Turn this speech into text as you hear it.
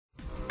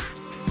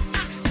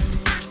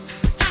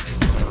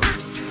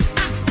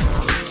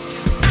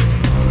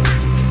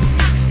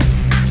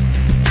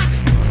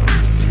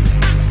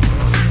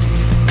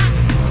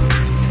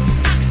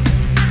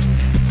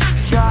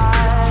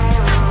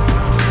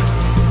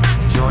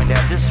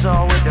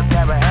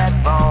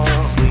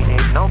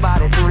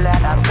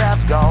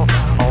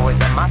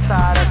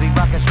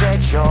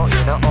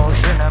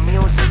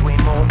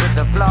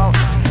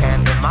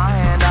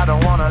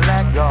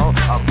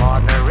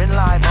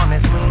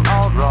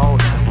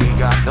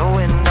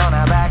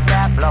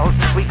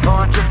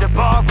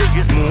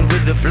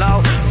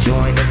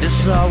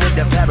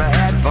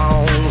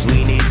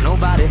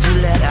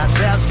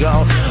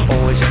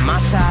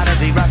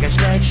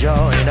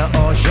show. In the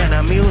ocean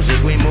of music,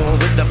 we move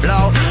with the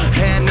flow.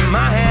 Hand in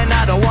my hand,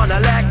 I don't wanna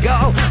let go.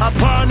 A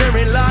partner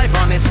in life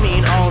on this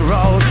mean old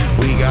road.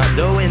 We got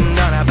the wind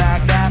on our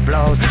back that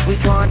blows. We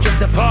can't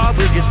drift apart,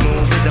 we just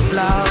move with the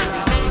flow.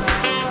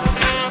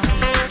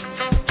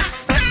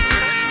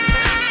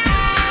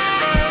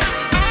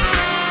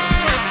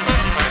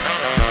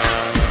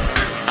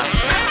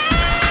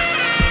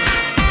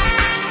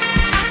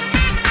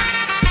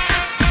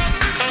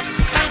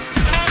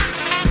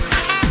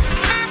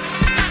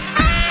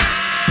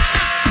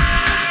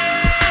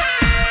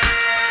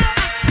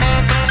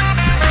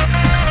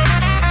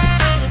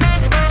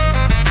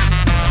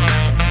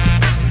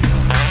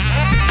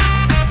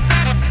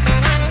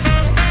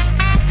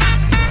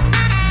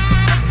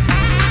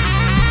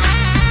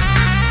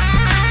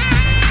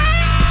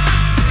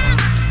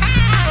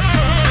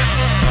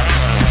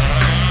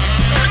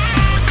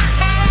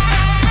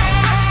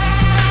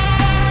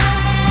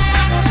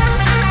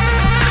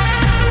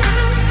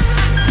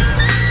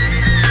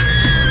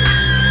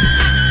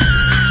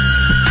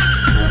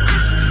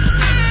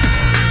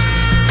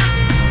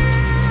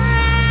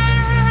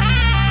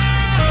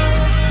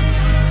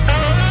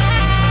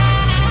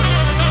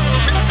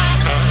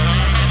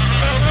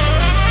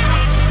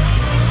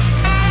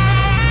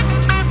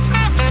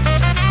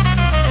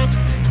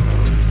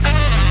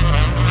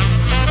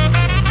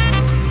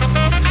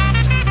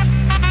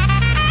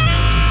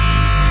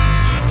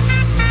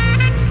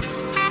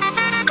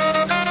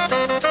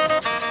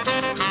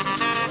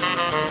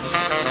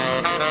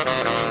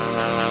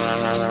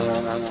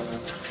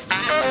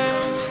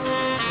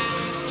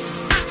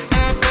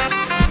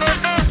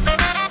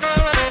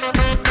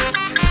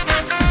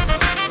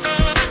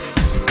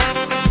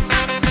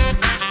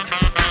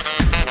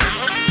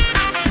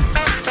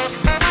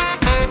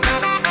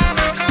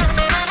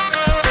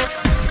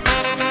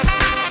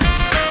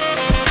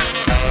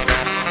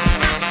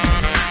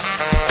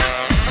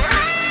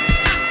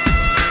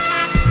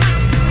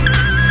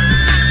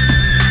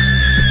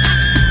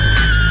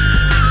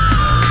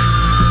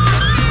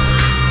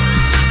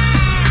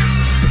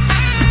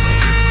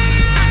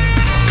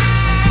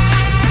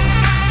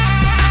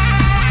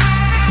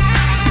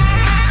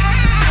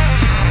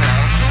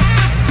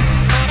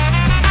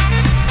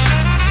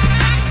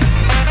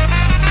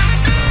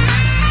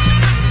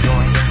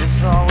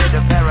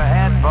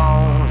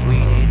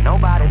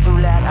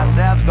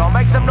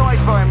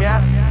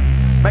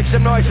 Make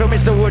some noise for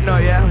Mr.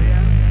 Woodnow, yeah?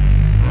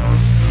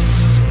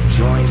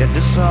 Joined at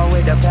the soul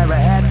with a pair of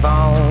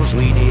headphones.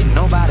 We need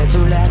nobody to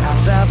let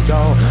ourselves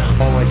go.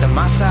 Always at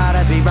my side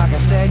as we rock a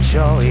stage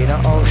show. In the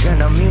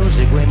ocean of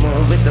music, we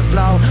move with the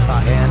flow. A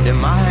hand in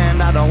my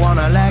hand, I don't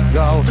wanna let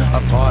go.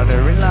 A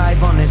partner in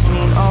life on this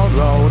mean old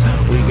road.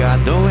 We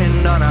got the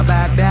wind on our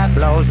back that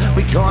blows.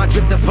 We can't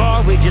drift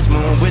apart, we just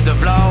move with the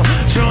flow.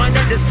 Joined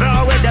at the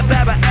soul with a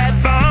pair of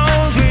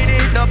headphones. We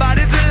need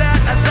nobody to let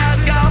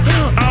ourselves go.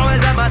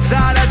 Always at my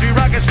side as we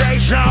rock a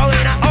stage show.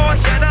 In the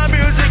ocean of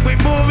music, we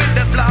move with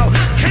the flow.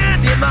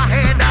 Hand in my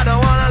hand, I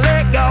don't wanna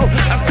let go.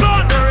 A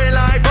partner in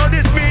life on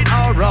this beat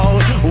all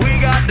road. We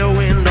got the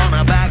wind on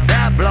our back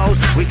that blows.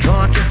 We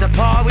can't drift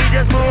apart, we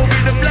just move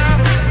with the flow.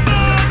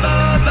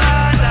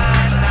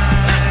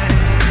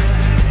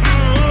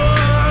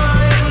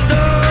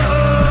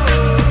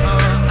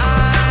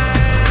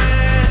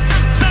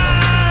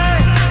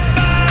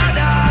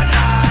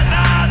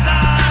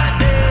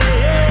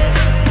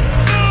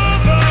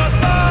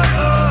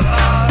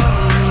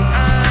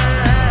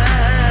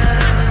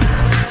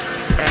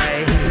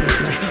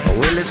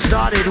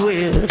 Started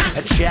with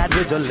a chat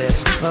with the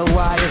lips, but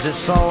why is it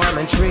so I'm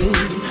intrigued?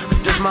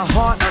 Does my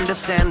heart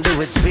understand,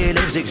 do its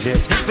feelings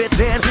exist? Fits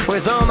in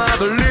with all my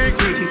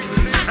beliefs.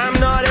 I'm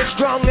not as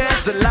strong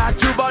as I like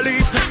to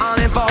believe. On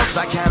impulse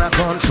I cannot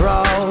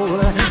control.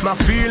 My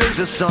feelings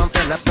are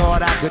something I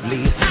thought I could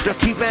leave. To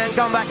keep and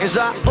come back as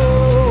I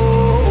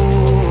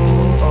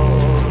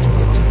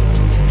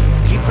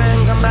keep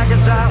and come back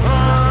as I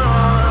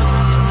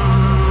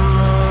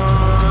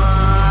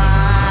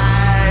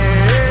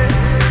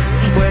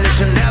Well,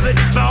 it's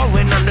inevitable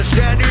when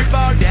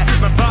understandable that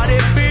my body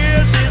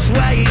feels this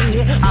way.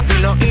 I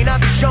feel no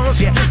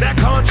inhibitions, yeah, there are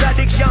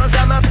contradictions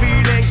and my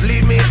feelings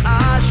lead me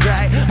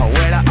astray.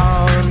 Well, I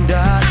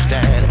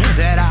understand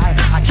that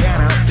I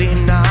cannot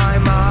deny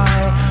my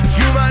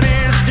human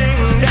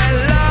instinct that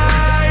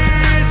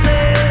lies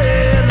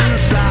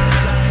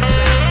inside.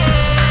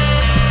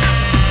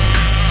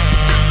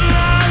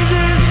 Lies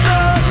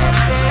inside.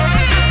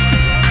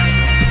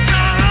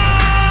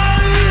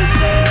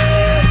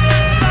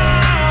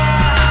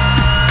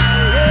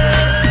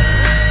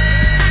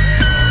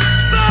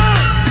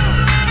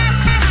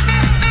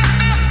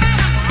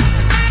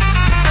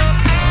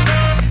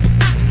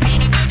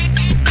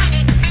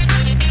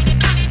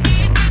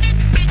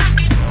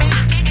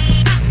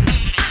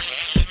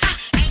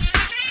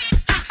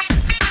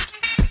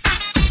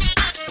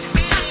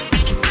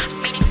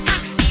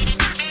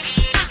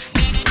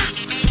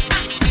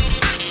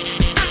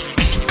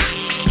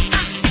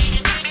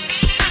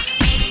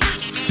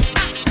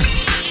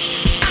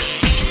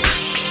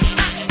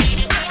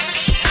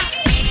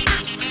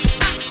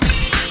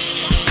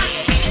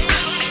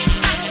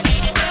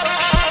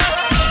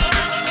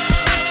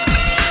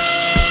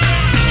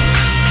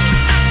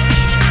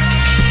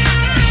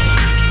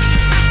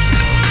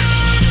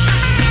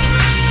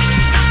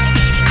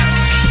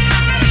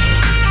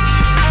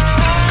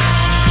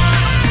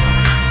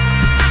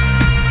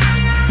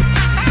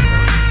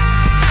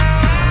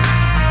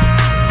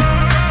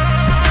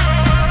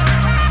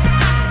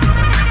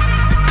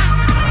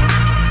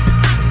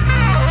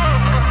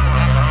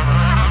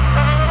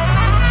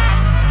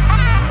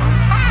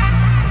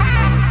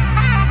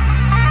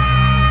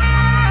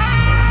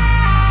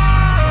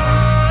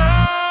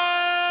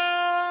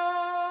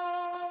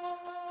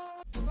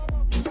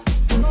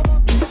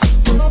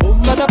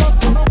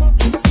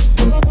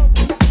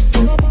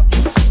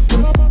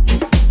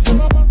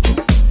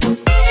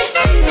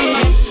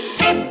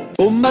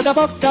 Come da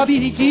porca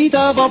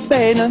picchita va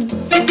bene,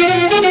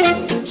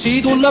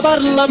 se tu la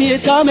parla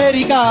miezza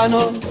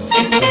americano,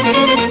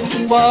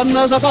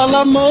 quando si fa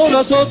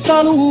l'amore sotto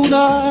la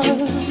luna,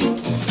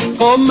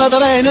 come da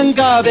viene in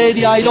capo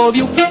di I love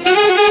you.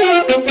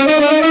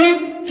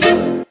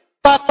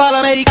 Papà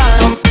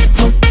l'americano.